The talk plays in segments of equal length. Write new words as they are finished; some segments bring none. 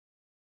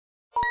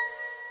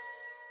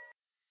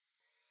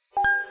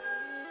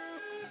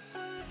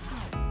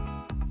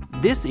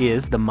This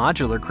is the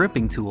Modular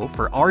Crimping Tool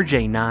for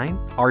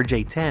RJ9,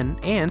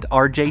 RJ10, and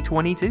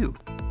RJ22.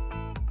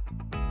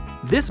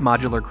 This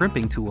modular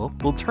crimping tool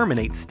will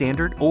terminate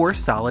standard or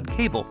solid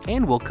cable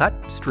and will cut,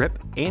 strip,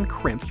 and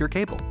crimp your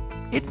cable.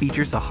 It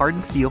features a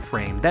hardened steel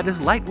frame that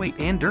is lightweight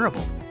and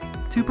durable.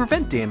 To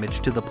prevent damage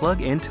to the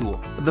plug and tool,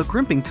 the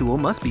crimping tool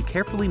must be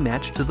carefully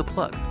matched to the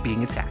plug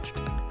being attached.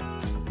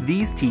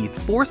 These teeth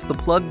force the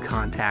plug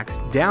contacts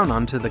down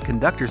onto the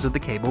conductors of the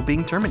cable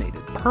being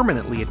terminated,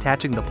 permanently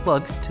attaching the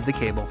plug to the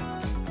cable.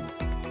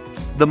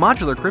 The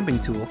modular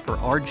crimping tool for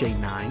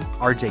RJ9,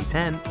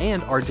 RJ10,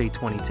 and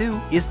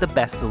RJ22 is the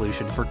best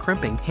solution for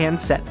crimping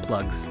handset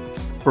plugs.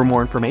 For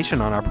more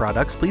information on our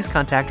products, please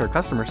contact our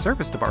customer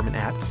service department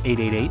at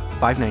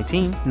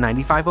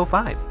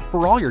 888-519-9505.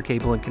 For all your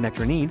cable and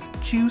connector needs,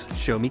 choose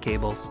Show Me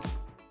Cables.